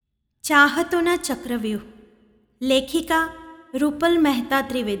ચાહતોના ચક્રવ્યૂહ. લેખિકા Rupal Mehta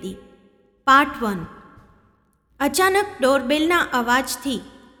Trivedi. Part 1. અચાનક ડોરબેલના અવાજથી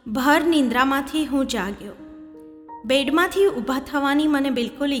ભર નિંદ્રામાંથી હું જાગ્યો. બેડમાંથી ઊભા થવાની મને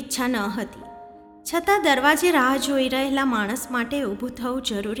બિલકુલ ઈચ્છા ન હતી, છતાં દરવાજે રાહ જોઈ રહેલા માણસ માટે ઊભું થવું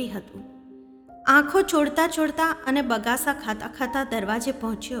જરૂરી હતું. આંખો ચોળતા ચોળતા અને બગાસા ખાતા ખાતા દરવાજે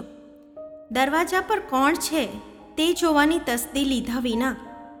પહોંચ્યો. દરવાજા પર કોણ છે તે જોવાની તસ્દી લીધા વિના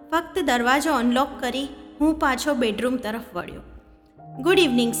ફક્ત દરવાજો અનલોક કરી હું પાછો બેડરૂમ તરફ વળ્યો. ગુડ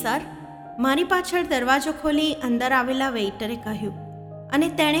ઇવનિંગ સર, મારી પાછળ દરવાજો ખોલી અંદર આવેલા વેઇટરે કહ્યું, અને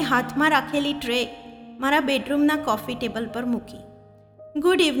તેણે હાથમાં રાખેલી ટ્રે મારા બેડરૂમના કોફી ટેબલ પર મૂકી.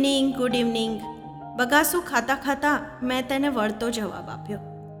 ગુડ ઇવનિંગ, ગુડ ઇવનિંગ, બગાસું ખાતા ખાતા મેં તેને વળતો જવાબ આપ્યો,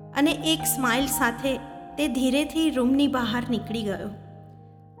 અને એક સ્માઇલ સાથે તે ધીરેથી રૂમની બહાર નીકળી ગયો.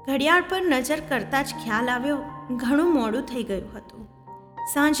 ઘડિયાળ પર નજર કરતાં જ ખ્યાલ આવ્યો ઘણું મોડું થઈ ગયું હતું.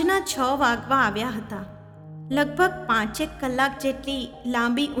 સાંજના 6 વાગવા આવ્યા હતા. લગભગ 5 કલાક જેટલી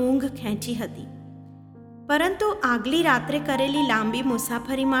લાંબી ઊંઘ ખેંચી હતી, પરંતુ આગલી રાત્રે કરેલી લાંબી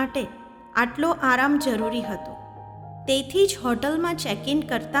મુસાફરી માટે આટલો આરામ જરૂરી હતો. તેથી જ હોટલમાં ચેક ઇન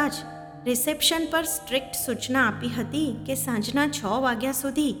કરતાં જ રિસેપ્શન પર સ્ટ્રિક્ટ સૂચના આપી હતી કે સાંજના 6 વાગ્યા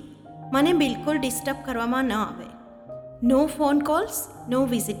સુધી મને બિલકુલ ડિસ્ટર્બ કરવામાં ન આવે. No phone calls, no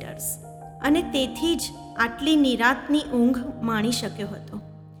visitors. અને તેથી જ આટલી નિરાંતની ઊંઘ માણી શક્યો હતો.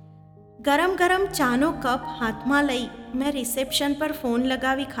 ગરમ ગરમ ચાનો કપ હાથમાં લઈ મેં રિસેપ્શન પર ફોન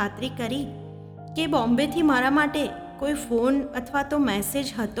લગાવી ખાતરી કરી કે બોમ્બેથી મારા માટે કોઈ ફોન અથવા તો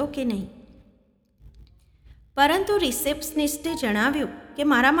મેસેજ હતો કે નહીં. પરંતુ રિસેપ્શનિસ્ટે જણાવ્યું કે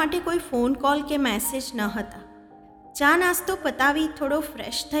મારા માટે કોઈ ફોન કોલ કે મેસેજ ન હતા. ચા નાસ્તો પતાવી થોડો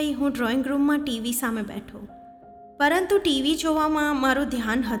ફ્રેશ થઈ હું ડ્રોઈંગ રૂમમાં ટીવી સામે બેઠો, પરંતુ ટીવી જોવામાં મારું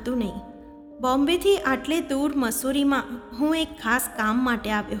ધ્યાન હતું નહીં. બોમ્બેથી આટલે દૂર મસૂરીમાં હું એક ખાસ કામ માટે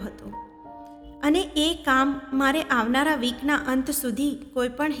આવ્યો હતો, અને એ કામ મારે આવનારા વીકના અંત સુધી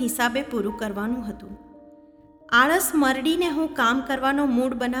કોઈ પણ હિસાબે પૂરું કરવાનું હતું. આળસ મરડીને હું કામ કરવાનો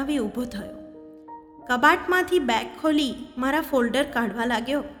મૂડ બનાવી ઊભો થયો. કબાટમાંથી બેગ ખોલી મારા ફોલ્ડર કાઢવા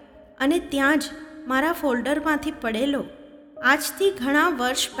લાગ્યો, અને ત્યાં જ મારા ફોલ્ડરમાંથી પડેલો આજથી ઘણા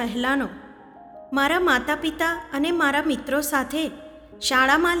વર્ષ પહેલાંનો મારા માતા પિતા અને મારા મિત્રો સાથે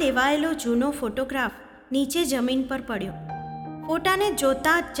શાળામાં લેવાયેલો જૂનો ફોટોગ્રાફ નીચે જમીન પર પડ્યો. ફોટાને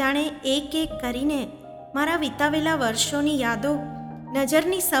જોતાં જ જાણે એક એક કરીને મારા વિતાવેલા વર્ષોની યાદો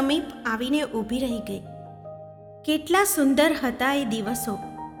નજરની સમીપ આવીને ઊભી રહી ગઈ. કેટલા સુંદર હતા એ દિવસો!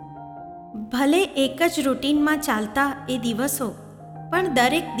 ભલે એક જ રૂટીનમાં ચાલતા એ દિવસો, પણ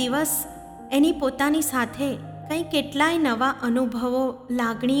દરેક દિવસ એની પોતાની સાથે કંઈ કેટલાય નવા અનુભવો,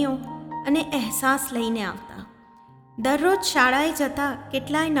 લાગણીઓ અને અહેસાસ લઈને આવતા. દરરોજ શાળાએ જતા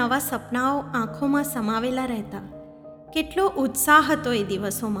કેટલાય નવા સપનાઓ આંખોમાં સમાવેલા રહેતા. કેટલો ઉત્સાહ હતો એ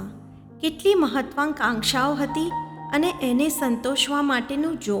દિવસોમાં, કેટલી મહત્વાકાંક્ષાઓ હતી, અને એને સંતોષવા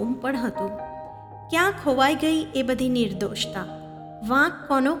માટેનું જોમ પણ હતું. ક્યાં ખોવાઈ ગઈ એ બધી નિર્દોષતા? વાંક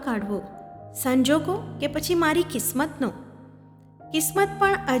કોનો કાઢવો? સંજોગો કે પછી મારી કિસ્મતનો? કિસ્મત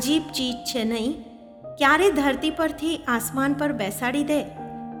પણ અજીબ ચીજ છે નહીં? ક્યારે ધરતી પરથી આસમાન પર બેસાડી દે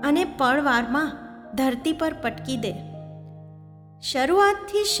અને પળવારમાં ધરતી પર પટકી દે.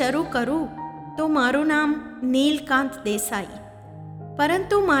 શરૂઆતથી શરૂ કરું તો મારું નામ નીલકાંત દેસાઈ,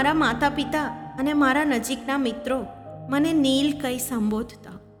 પરંતુ મારા માતા પિતા અને મારા નજીકના મિત્રો મને નીલ કહી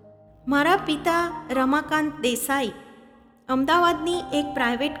સંબોધતા. મારા પિતા રમાકાંત દેસાઈ અમદાવાદની એક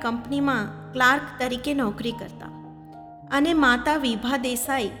પ્રાઇવેટ કંપનીમાં ક્લાર્ક તરીકે નોકરી કરતા, અને માતા વિભા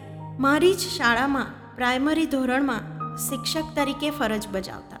દેસાઈ મારી જ શાળામાં પ્રાઇમરી ધોરણમાં શિક્ષક તરીકે ફરજ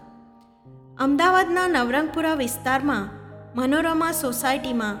બજાવતા. અમદાવાદના નવરંગપુરા વિસ્તારમાં મનોરમા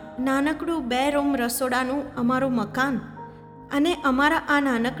સોસાયટીમાં નાનકડું 2 રૂમ રસોડાનું અમારું મકાન, અને અમારા આ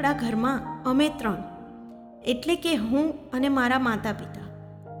નાનકડા ઘરમાં અમે 3, એટલે કે હું અને મારા માતા પિતા.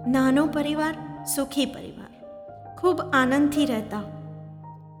 નાનો પરિવાર, સુખી પરિવાર, ખૂબ આનંદથી રહેતા.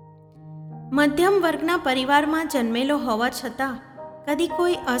 મધ્યમ વર્ગના પરિવારમાં જન્મેલો હોવા છતાં કદી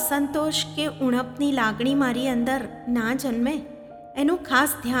કોઈ અસંતોષ કે ઉણપની લાગણી મારી અંદર ના જન્મે એનું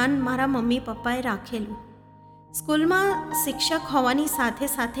ખાસ ધ્યાન મારા મમ્મી પપ્પાએ રાખેલું. સ્કૂલમાં શિક્ષક હોવાની સાથે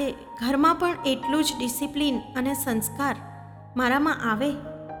સાથે ઘરમાં પણ એટલું જ ડિસિપ્લિન અને સંસ્કાર મારામાં આવે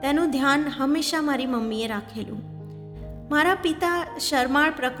તેનું ધ્યાન હંમેશા મારી મમ્મીએ રાખેલું. મારા પિતા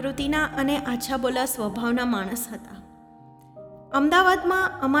શરમાળ પ્રકૃતિના અને આછાબોલા સ્વભાવના માણસ હતા. અમદાવાદમાં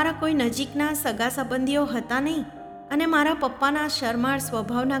અમારા કોઈ નજીકના સગા સંબંધીઓ હતા નહીં, અને મારા પપ્પાના શરમાળ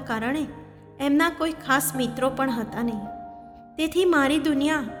સ્વભાવના કારણે એમના કોઈ ખાસ મિત્રો પણ હતા નહીં. તેથી મારી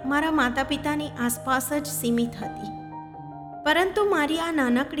દુનિયા મારા માતા પિતાની આસપાસ જ સીમિત હતી. પરંતુ મારી આ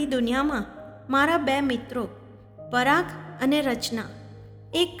નાનકડી દુનિયામાં મારા 2 મિત્રો પરાગ અને રચના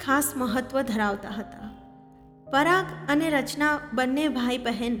એક ખાસ મહત્ત્વ ધરાવતા હતા. પરાગ અને રચના બંને ભાઈ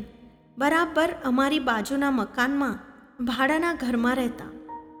બહેન બરાબર અમારી બાજુના મકાનમાં ભાડાના ઘરમાં રહેતા.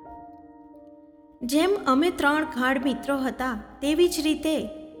 જેમ અમે 3 ગાઢ મિત્રો હતા, તેવી જ રીતે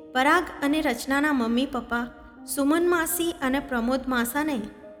પરાગ અને રચનાના મમ્મી પપ્પા સુમન માસી અને પ્રમોદ માસાને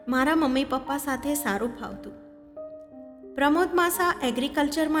મારા મમ્મી પપ્પા સાથે સારું ફાવતું. પ્રમોદ માસા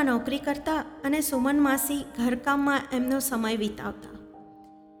એગ્રીકલ્ચરમાં નોકરી કરતા અને સુમન માસી ઘરકામમાં એમનો સમય વિતાવતા.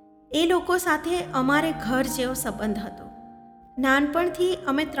 એ લોકો સાથે અમારે ઘર જેવો સંબંધ હતો. નાનપણથી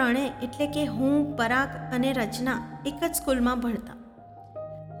અમે ત્રણે એટલે કે હું, પરાગ અને રચના એક જ સ્કૂલમાં ભણતા.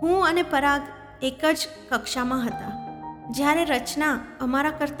 હું અને પરાગ એક જ કક્ષામાં હતા, જ્યારે રચના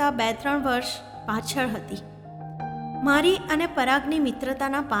અમારા કરતાં 2-3 વર્ષ પાછળ હતી. મારી અને પરાગની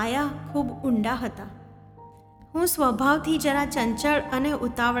મિત્રતાના પાયા ખૂબ ઊંડા હતા. હું સ્વભાવથી જરા ચંચળ અને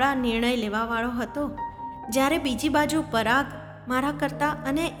ઉતાવળા નિર્ણય લેવાવાળો હતો, જ્યારે બીજી બાજુ પરાગ મારા કરતાં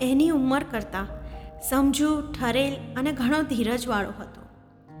અને એની ઉંમર કરતાં સમજુ, ઠરેલ અને ઘણો ધીરજવાળો હતો.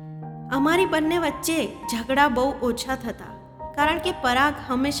 અમારી બંને વચ્ચે ઝઘડા બહુ ઓછા થતા, કારણ કે પરાગ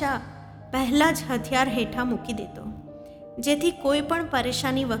હંમેશા પહેલાં જ હથિયાર હેઠા મૂકી દેતો, જેથી કોઈ પણ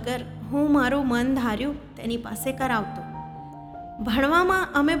પરેશાની વગર હું મારું મન ધાર્યું તેની પાસે કરાવતો. ભણવામાં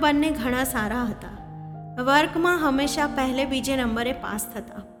અમે બંને ઘણા સારા હતા. વર્ગમાં હંમેશા પહેલે બીજે નંબરે પાસ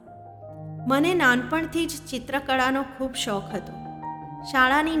થતા. મને નાનપણથી જ ચિત્રકળાનો ખૂબ શોખ હતો.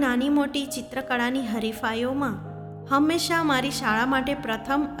 શાળાની નાની મોટી ચિત્રકળાની હરીફાઈઓમાં હંમેશા મારી શાળા માટે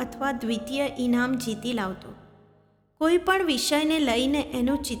પ્રથમ અથવા દ્વિતીય ઇનામ જીતી લાવતો. કોઈ પણ વિષયને લઈને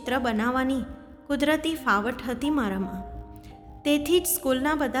એનું ચિત્ર બનાવવાની કુદરતી ફાવટ હતી મારામાં. તેથી જ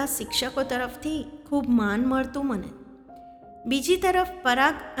સ્કૂલના બધા શિક્ષકો તરફથી ખૂબ માન મળતું મને. બીજી તરફ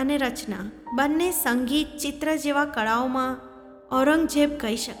પરાગ અને રચના બંને સંગીત, ચિત્ર જેવા કળાઓમાં ઔરંગઝેબ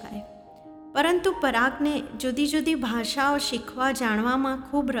કહી શકાય. પરંતુ પરાગને જુદી જુદી ભાષાઓ શીખવા જાણવામાં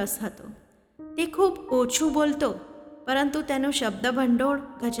ખૂબ રસ હતો. તે ખૂબ ઓછું બોલતો, પરંતુ તેનું શબ્દભંડોળ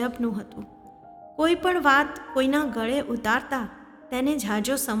ગજબનું હતું. કોઈ પણ વાત કોઈના ગળે ઉતારતા તેને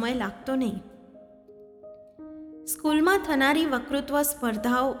ઝાઝો સમય લાગતો નહીં. સ્કૂલમાં થનારી વક્તૃત્વ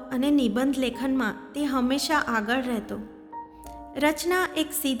સ્પર્ધાઓ અને નિબંધ લેખનમાં તે હંમેશા આગળ રહેતો. રચના એક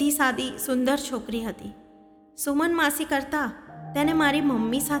સીધી સાદી સુંદર છોકરી હતી. સુમન માસી કરતાં તેને મારી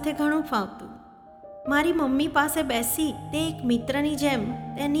મમ્મી સાથે ઘણું ફાવતું. મારી મમ્મી પાસે બેસી તે એક મિત્રની જેમ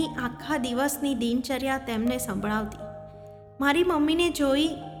તેની આખા દિવસની દિનચર્યા તેમને સંભળાવતી. મારી મમ્મીને જોઈ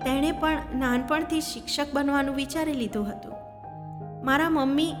તેણે પણ નાનપણથી શિક્ષક બનવાનું વિચારી લીધું હતું. મારા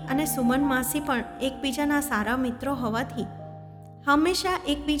મમ્મી અને સુમન માસી પણ એકબીજાના સારા મિત્રો હોવાથી હંમેશા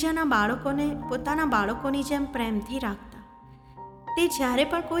એકબીજાના બાળકોને પોતાના બાળકોની જેમ પ્રેમથી રાખતા. તે જ્યારે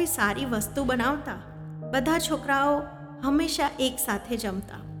પણ કોઈ સારી વસ્તુ બનાવતા, બધા છોકરાઓ હંમેશા એક સાથે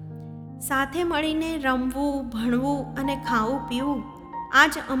જમતા. સાથે મળીને રમવું, ભણવું અને ખાવું પીવું આ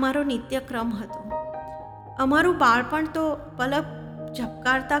જ અમારો નિત્યક્રમ હતો. અમારું બાળપણ તો પલક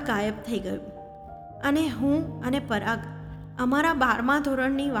ઝબકારતા ગાયબ થઈ ગયું અને હું અને પરાગ અમારા 12મા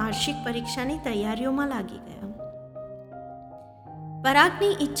ધોરણની વાર્ષિક પરીક્ષાની તૈયારીઓમાં લાગી ગયા.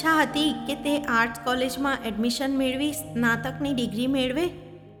 પરાગની ઈચ્છા હતી કે તે આર્ટ્સ કોલેજમાં એડમિશન મેળવી સ્નાતકની ડિગ્રી મેળવે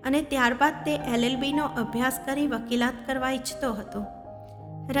અને ત્યારબાદ તે LLBનો અભ્યાસ કરી વકીલાત કરવા ઈચ્છતો હતો.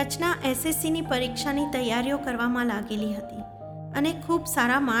 રચના SSCની પરીક્ષાની તૈયારીઓ કરવામાં લાગેલી હતી અને ખૂબ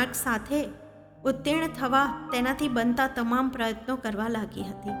સારા માર્ક સાથે ઉત્તીર્ણ થવા તેનાથી બનતા તમામ પ્રયત્નો કરવા લાગી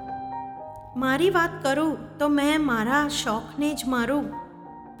હતી. મારી વાત કરું તો મેં મારા શોખને જ મારું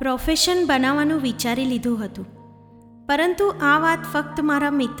પ્રોફેશન બનાવવાનું વિચારી લીધું હતું. પરંતુ આ વાત ફક્ત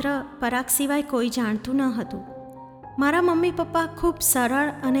મારા મિત્ર પરાગ સિવાય કોઈ જાણતું ન હતું. મારા મમ્મી પપ્પા ખૂબ સરળ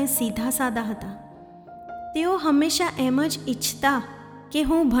અને સીધા સાદા હતા. તેઓ હંમેશા એમ જ ઈચ્છતા કે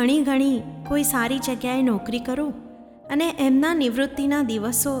હું ભણી ગણી કોઈ સારી જગ્યાએ નોકરી કરું અને એમના નિવૃત્તિના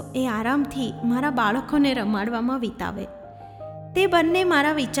દિવસો એ આરામથી મારા બાળકોને રમાડવામાં વિતાવે. તે બંને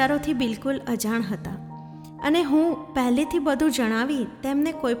મારા વિચારોથી બિલકુલ અજાણ હતા અને હું પહેલેથી બધું જણાવી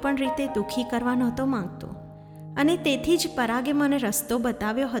તેમને કોઈ પણ રીતે દુઃખી કરવા નહોતો માંગતો. અને તેથી જ પરાગે મને રસ્તો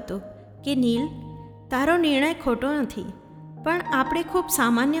બતાવ્યો હતો કે નીલ, તારો નિર્ણય ખોટો નથી, પણ આપણે ખૂબ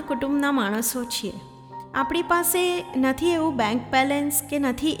સામાન્ય કુટુંબના માણસો છીએ. આપણી પાસે નથી એવું બેંક બેલેન્સ કે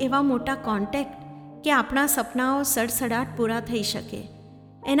નથી એવા મોટા કોન્ટેક્ટ કે આપણા સપનાઓ સડસડાટ પૂરા થઈ શકે.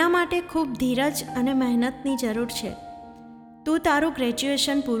 એના માટે ખૂબ ધીરજ અને મહેનતની જરૂર છે. તું તારું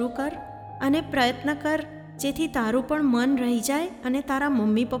ગ્રેજ્યુએશન પૂરું કર અને પ્રયત્ન કર, જેથી તારું પણ મન રહી જાય અને તારા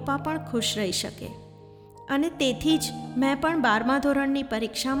મમ્મી પપ્પા પણ ખુશ રહી શકે. અને તેથી જ મેં પણ 12મા ધોરણની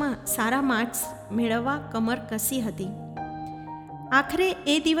પરીક્ષામાં સારા માર્ક્સ મેળવવા કમર કસી હતી. આખરે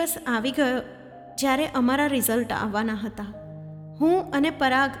એ દિવસ આવી ગયો જ્યારે અમારા રિઝલ્ટ આવવાના હતા. હું અને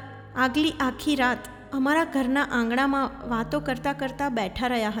પરાગ આગલી આખી રાત અમારા ઘરના આંગણામાં વાતો કરતાં કરતાં બેઠા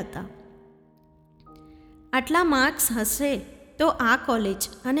રહ્યા હતા. આટલા માર્ક્સ હશે તો આ કોલેજ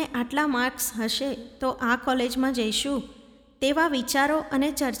અને આટલા માર્ક્સ હશે તો આ કોલેજમાં જઈશું તેવા વિચારો અને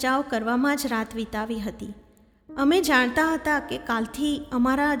ચર્ચાઓ કરવામાં જ રાત વિતાવી હતી. અમે જાણતા હતા કે કાલથી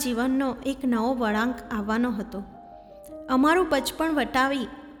અમારા જીવનનો એક નવો વળાંક આવવાનો હતો. અમારું બચપણ વટાવી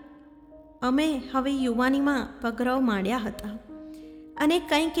અમે હવે યુવાનીમાં પગરવ માંડ્યા હતા અને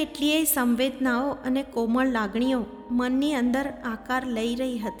કંઈ કેટલીય સંવેદનાઓ અને કોમળ લાગણીઓ મનની અંદર આકાર લઈ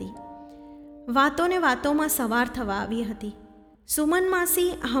રહી હતી. વાતોને વાતોમાં સવાર થવા આવી હતી. સુમન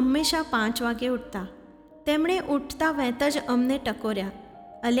માસી હંમેશા 5 વાગે ઉઠતા. તેમણે ઉઠતા વેંત જ અમને ટકોર્યા.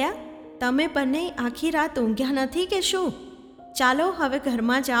 અલ્યા, તમે બંને આખી રાત ઊંઘ્યા નથી કે શું? ચાલો હવે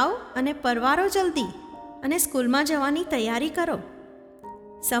ઘરમાં જાઓ અને પરવારો જલ્દી અને સ્કૂલમાં જવાની તૈયારી કરો.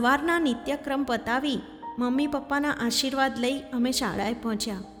 સવારના નિત્યક્રમ પતાવી મમ્મી પપ્પાના આશીર્વાદ લઈ અમે શાળાએ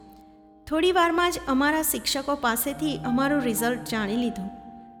પહોંચ્યા. થોડી વારમાં જ અમારા શિક્ષકો પાસેથી અમારું રિઝલ્ટ જાણી લીધું.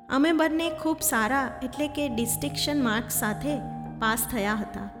 અમે બંને ખૂબ સારા એટલે કે ડિસ્ટિંક્શન માર્ક્સ સાથે પાસ થયા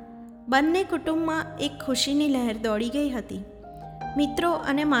હતા. બંને કુટુંબમાં એક ખુશીની લહેર દોડી ગઈ હતી. મિત્રો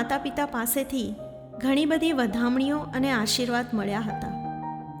અને માતા પિતા પાસેથી ઘણી બધી વધામણીઓ અને આશીર્વાદ મળ્યા હતા.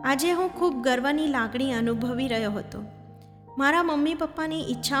 આજે હું ખૂબ ગર્વની લાગણી અનુભવી રહ્યો હતો. મારા મમ્મી પપ્પાની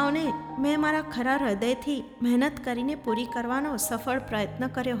ઈચ્છાઓને મેં મારા ખરા હૃદયથી મહેનત કરીને પૂરી કરવાનો સફળ પ્રયત્ન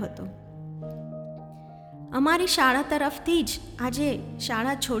કર્યો હતો. અમારી શાળા તરફથી જ આજે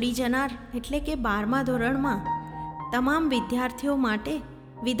શાળા છોડી જનાર એટલે કે 12મા ધોરણમાં તમામ વિદ્યાર્થીઓ માટે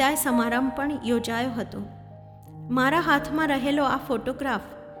વિદાય સમારંભ પણ યોજાયો હતો. મારા હાથમાં રહેલો આ ફોટોગ્રાફ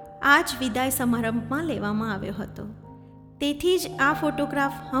આ જ વિદાય સમારંભમાં લેવામાં આવ્યો હતો. તેથી જ આ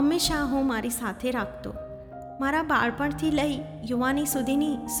ફોટોગ્રાફ હંમેશા હું મારી સાથે રાખતો. મારા બાળપણથી લઈ યુવાની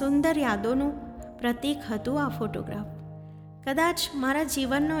સુધીની સુંદર યાદોનું પ્રતીક હતું આ ફોટોગ્રાફ. કદાચ મારા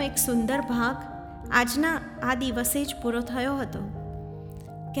જીવનનો એક સુંદર ભાગ આજના આ દિવસે જ પૂરો થયો હતો.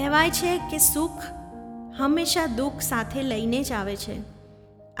 કહેવાય છે કે સુખ હંમેશા દુઃખ સાથે લઈને જ આવે છે.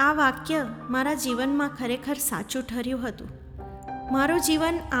 આ વાક્ય મારા જીવનમાં ખરેખર સાચું ઠર્યું હતું. મારું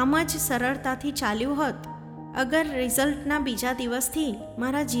જીવન આમ જ સરળતાથી ચાલ્યું હોત અગર રિઝલ્ટના બીજા દિવસથી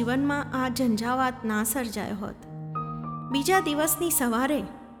મારા જીવનમાં આ ઝંઝાવાત ના સર્જાયો હોત. બીજા દિવસની સવારે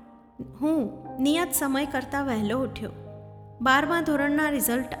હું નિયત સમય કરતાં વહેલો ઉઠ્યો. 12મા ધોરણના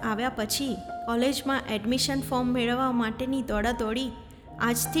રિઝલ્ટ આવ્યા પછી કોલેજમાં એડમિશન ફોર્મ મેળવવા માટેની દોડાદોડી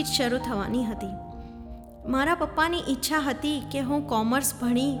આજથી જ શરૂ થવાની હતી. મારા પપ્પાની ઈચ્છા હતી કે હું કોમર્સ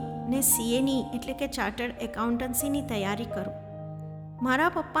ભણીને CAની એટલે કે ચાર્ટર્ડ એકાઉન્ટન્સીની તૈયારી કરું. મારા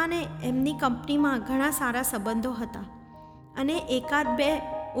પપ્પાને એમની કંપનીમાં ઘણા સારા સંબંધો હતા અને 1-2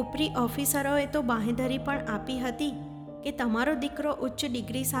 ઉપરી ઓફિસરોએ તો બાંહેધરી પણ આપી હતી કે તમારો દીકરો ઉચ્ચ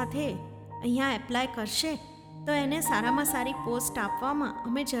ડિગ્રી સાથે અહીંયા એપ્લાય કરશે તો એને સારામાં સારી પોસ્ટ આપવામાં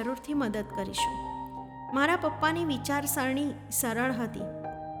અમે જરૂરથી મદદ કરીશું. મારા પપ્પાની વિચારસરણી સરળ હતી.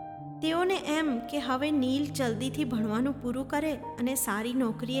 તેઓને એમ કે હવે નીલ જલ્દીથી ભણવાનું પૂરું કરે અને સારી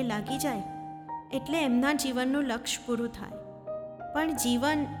નોકરીએ લાગી જાય એટલે એમના જીવનનું લક્ષ્ય પૂરું થાય. પણ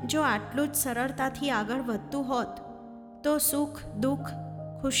જીવન જો આટલું જ સરળતાથી આગળ વધતું હોત તો સુખ દુઃખ,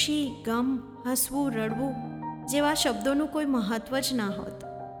 ખુશી ગમ, હસવું રડવું જેવા શબ્દોનું કોઈ મહત્ત્વ જ ના હોત.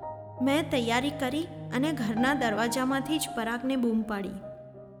 મેં તૈયારી કરી અને ઘરના દરવાજામાંથી જ પરાગને બૂમ પાડી.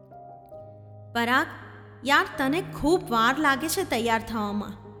 પરાગ, યાર તને ખૂબ વાર લાગે છે તૈયાર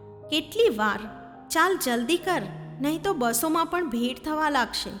થવામાં. કેટલી વાર? ચાલ જલ્દી કર, નહીં તો બસોમાં પણ ભીડ થવા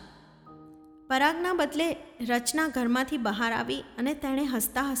લાગશે. પરાગના બદલે રચના ઘરમાંથી બહાર આવી અને તેણે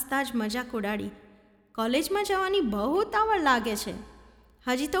હસતા હસતા જ મજાક ઉડાડી. કોલેજમાં જવાની બહુ ઉતાવળ લાગે છે.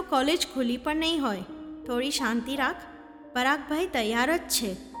 હજી તો કોલેજ ખુલી પણ નહીં હોય. થોડી શાંતિ રાખ. પરાગભાઈ તૈયાર જ છે,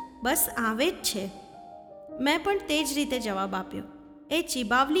 બસ આવે જ છે. મેં પણ તે જ રીતે જવાબ આપ્યો. એ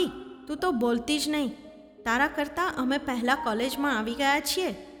ચીબાવલી, તું તો બોલતી જ નહીં. તારા કરતાં અમે પહેલાં કોલેજમાં આવી ગયા છીએ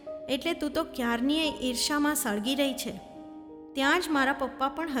એટલે તું તો ક્યારની ઈર્ષામાં સળગી રહી છે. ત્યાં જ મારા પપ્પા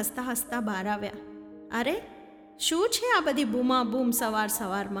પણ હસતા હસતા બહાર આવ્યા. અરે શું છે આ બધી બૂમા બૂમ સવાર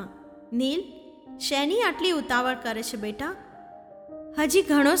સવારમાં? નીલ, શેની આટલી ઉતાવળ કરે છે બેટા? હજી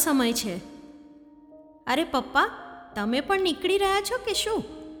ઘણો સમય છે. અરે પપ્પા, તમે પણ નીકળી રહ્યા છો કે શું?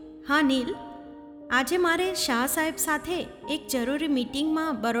 હા નીલ, આજે મારે શાહ સાહેબ સાથે એક જરૂરી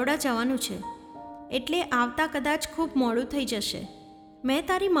મીટિંગમાં બરોડા જવાનું છે એટલે આવતા કદાચ ખૂબ મોડું થઈ જશે. મેં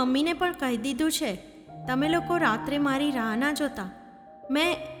તારી મમ્મીને પણ કહી દીધું છે. તમે લોકો રાત્રે મારી રાહ ના જોતા.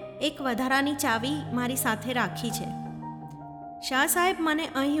 મેં એક વધારાની ચાવી મારી સાથે રાખી છે. શાહ સાહેબ મને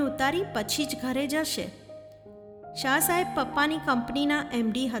અહીં ઉતારી પછી જ ઘરે જશે. શાહ સાહેબ પપ્પાની કંપનીના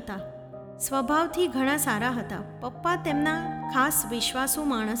MD હતા. સ્વભાવથી ઘણા સારા હતા. પપ્પા તેમના ખાસ વિશ્વાસુ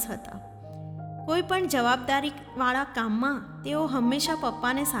માણસ હતા. કોઈ પણ જવાબદારીવાળા કામમાં તેઓ હંમેશા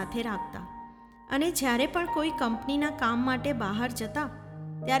પપ્પાને સાથે રાખતા અને જ્યારે પણ કોઈ કંપનીના કામ માટે બહાર જતા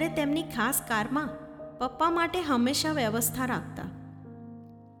ત્યારે તેમની ખાસ કારમાં પપ્પા માટે હંમેશા વ્યવસ્થા રાખતા.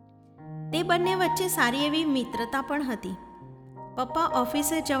 તે બંને વચ્ચે સારી એવી મિત્રતા પણ હતી. પપ્પા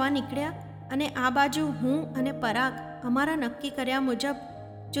ઓફિસે જવા નીકળ્યા અને આ બાજુ હું અને પરાગ અમારા નક્કી કર્યા મુજબ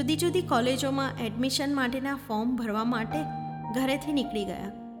જુદી જુદી કોલેજોમાં એડમિશન માટેના ફોર્મ ભરવા માટે ઘરેથી નીકળી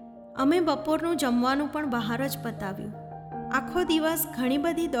ગયા. અમે બપોરનું જમવાનું પણ બહાર જ પતાવ્યું. આખો દિવસ ઘણી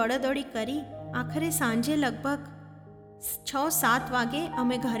બધી દોડાદોડી કરી આખરે સાંજે લગભગ 6-7 વાગે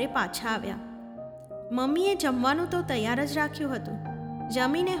અમે ઘરે પાછા આવ્યા. મમ્મીએ જમવાનું તો તૈયાર જ રાખ્યું હતું.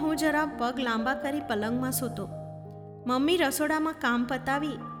 જમીને હું જરા પગ લાંબા કરી પલંગમાં સૂતો. મમ્મી રસોડામાં કામ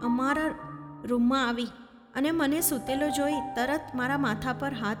પતાવી અમારા રૂમમાં આવી અને મને સૂતેલો જોઈ તરત મારા માથા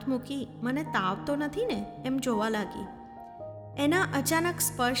પર હાથ મૂકી મને તાવ તો નથી ને એમ જોવા લાગી. એના અચાનક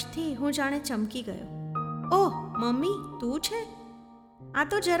સ્પર્શથી હું જાણે ચમકી ગયો. ઓહ મમ્મી, તું છે? આ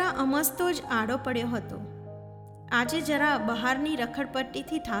તો જરા અમસ્તો જ આડો પડ્યો હતો. આજે જરા બહારની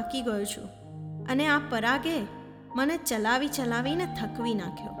રખડપટ્ટીથી થાકી ગયો છું અને આ પરાગે મને ચલાવીને થકવી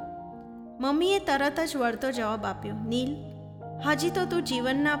નાખ્યો. મમ્મીએ તરત જ વળતો જવાબ આપ્યો, નીલ, હજી તો તું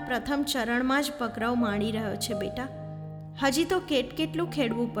જીવનના પ્રથમ ચરણમાં જ પગરવ માંડી રહ્યો છે બેટા. હજી તો કેટલું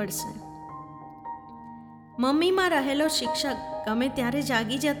ખેડવું પડશે. મમ્મીમાં રહેલો શિક્ષક ગમે ત્યારે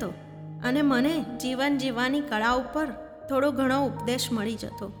જાગી જતો અને મને જીવન જીવવાની કળા ઉપર થોડો ઘણો ઉપદેશ મળી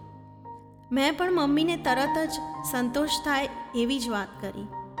જતો. મેં પણ મમ્મીને તરત જ સંતોષ થાય એવી જ વાત કરી.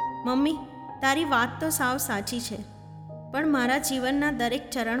 મમ્મી, તારી વાત તો સાવ સાચી છે, પણ મારા જીવનના દરેક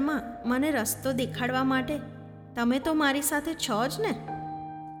ચરણમાં મને રસ્તો દેખાડવા માટે તમે તો મારી સાથે છો જ ને.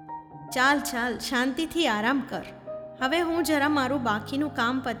 ચાલ શાંતિથી આરામ કર. હવે હું જરા મારું બાકીનું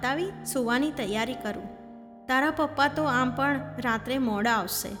કામ પતાવી સૂવાની તૈયારી કરું. તારા પપ્પા તો આમ પણ રાત્રે મોડા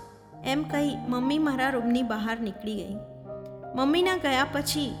આવશે એમ કહી મમ્મી મારા રૂમની બહાર નીકળી ગઈ. મમ્મીના ગયા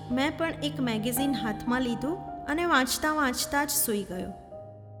પછી મેં પણ એક મેગેઝિન હાથમાં લીધું અને વાંચતા જ સૂઈ ગયો.